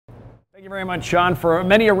Thank you very much, Jon. For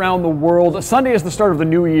many around the world, Sunday is the start of the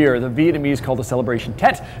new year. The Vietnamese call the celebration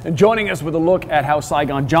Tet. And joining us with a look at how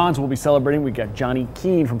Saigon Jons will be celebrating, we got Johnny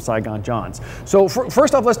Keane from Saigon Jons. So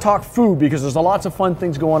first off, let's talk food, because there's lots of fun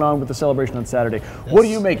things going on with the celebration on Saturday. Yes. What are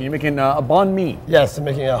you making? You're making a banh mi. Yes, I'm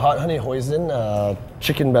making a hot honey hoisin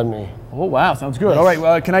chicken banh mi. Oh, wow. Sounds good. Yes. All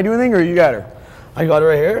right. Can I do anything, or you got her? I got it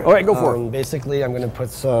right here. All right, go for it. Basically, I'm going to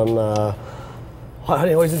put some hot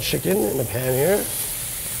honey hoisin chicken in the pan here.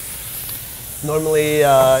 Normally,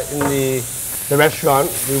 in the restaurant,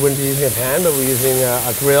 we wouldn't be using a pan, but we're using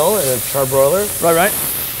a grill and a charbroiler. Right.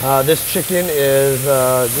 This chicken is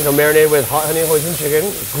marinated with hot honey hoisin chicken,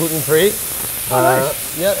 gluten-free.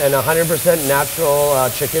 Nice. Yeah, and 100% natural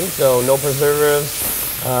chicken, so no preservatives,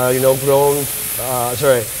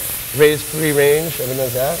 raised free range, everything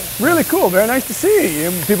like that. Really cool. Very nice to see.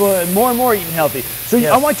 People more and more eating healthy. So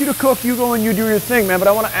yes. I want you to cook. You go and you do your thing, man. But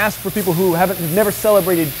I want to ask for people who who've never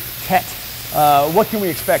celebrated Tet. What can we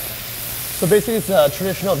expect? So basically, it's a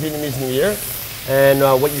traditional Vietnamese New Year, and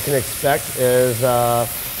what you can expect is,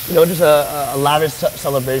 just a lavish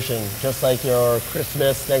celebration, just like your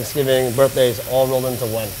Christmas, Thanksgiving, birthdays, all rolled into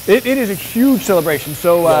one. It is a huge celebration.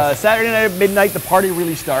 So yes. Saturday night at midnight, the party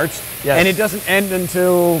really starts, yes. And it doesn't end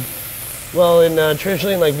until. Well,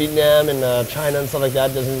 traditionally, like Vietnam and China and stuff like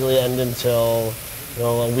that, it doesn't really end until.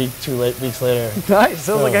 A week, weeks later. Nice,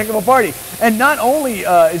 sounds like a heck of a party. And not only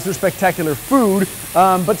is there spectacular food,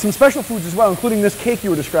 but some special foods as well, including this cake you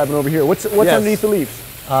were describing over here. What's yes. underneath the leaves?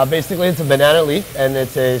 Basically, it's a banana leaf, and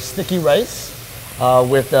it's a sticky rice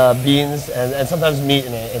with beans and sometimes meat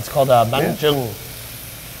in it. It's called bánh chưng.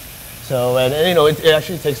 So, and it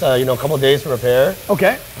actually takes a couple of days to prepare.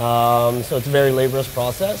 Okay. So it's a very laborious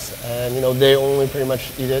process, and they only pretty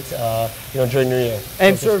much eat it during New Year.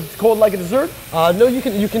 And so served cold like a dessert? No, you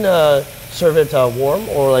can serve it warm,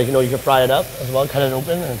 or you can fry it up as well. Cut it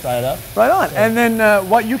open and fry it up. Right on. Yeah. And then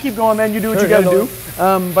what you keep going, man. You do what you got to do.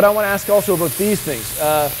 But I want to ask also about these things.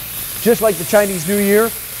 Just like the Chinese New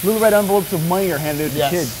Year, little red envelopes of money are handed to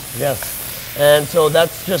kids. Yes. And so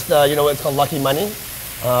that's just it's called lucky money.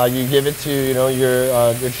 You give it to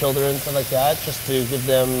your children and stuff like that, just to give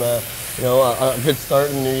them a good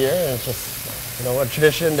start in the new year. And it's just a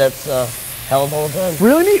tradition that's held all the time.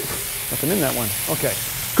 Really neat. Nothing in that one. Okay,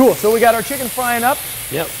 cool. So we got our chicken frying up.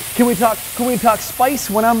 Yep. Can we talk spice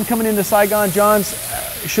when I'm coming into Saigon Jons?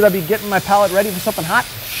 Should I be getting my palate ready for something hot?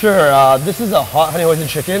 Sure. This is a hot honey hoisin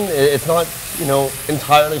chicken. It's not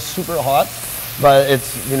entirely super hot, but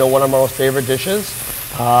it's one of my most favorite dishes.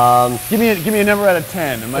 Give me a number out of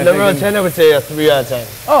 10. Number out of 10, I would say a 3 out of 10.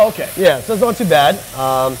 Oh, okay. Yeah, so it's not too bad.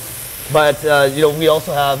 But we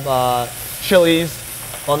also have chilies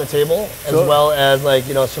on the table, as well as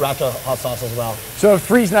sriracha hot sauce as well. So if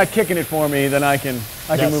 3's not kicking it for me, then I can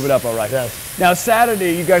move it up all right. Yes. Now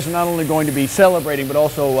Saturday, you guys are not only going to be celebrating, but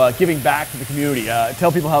also giving back to the community.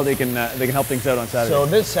 Tell people how they can help things out on Saturday. So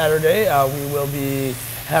this Saturday, we will be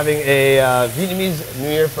having a Vietnamese New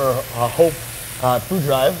Year for Hope food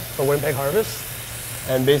drive for Winnipeg Harvest.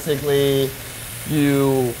 And basically,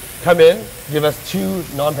 you come in, give us 2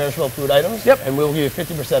 non-perishable food items, yep. And we'll give you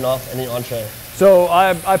 50% off any entree. So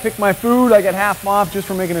I pick my food, I get half off just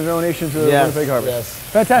for making a donation to Winnipeg Harvest. Yes.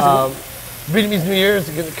 Fantastic. Vietnamese New Year is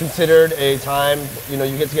considered a time, you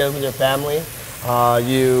get together with your family,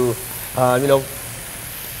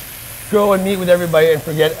 go and meet with everybody and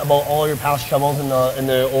forget about all your past troubles in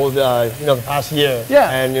the old, the past year. Yeah.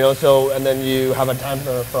 And and then you have a time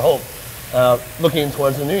for hope, looking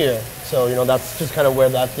towards the new year. So that's just kind of where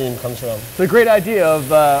that theme comes from. It's a great idea of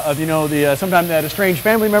sometimes that estranged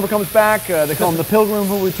family member comes back. They call him the pilgrim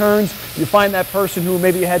who returns. You find that person who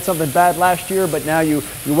maybe had something bad last year, but now you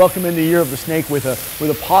welcome in the year of the snake with a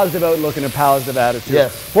positive outlook and a positive attitude.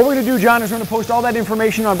 Yes. What we're going to do, Jon, is we're going to post all that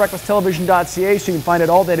information on breakfasttelevision.ca, so you can find out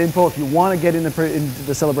all that info if you want to get into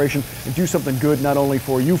the celebration and do something good, not only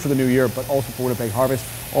for you for the new year, but also for Winnipeg Harvest.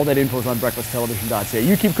 All that info is on breakfasttelevision.ca.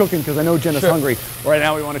 You keep cooking, because I know Jenna's hungry. Right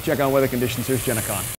now we want to check on weather conditions. Here's Jenna Khan.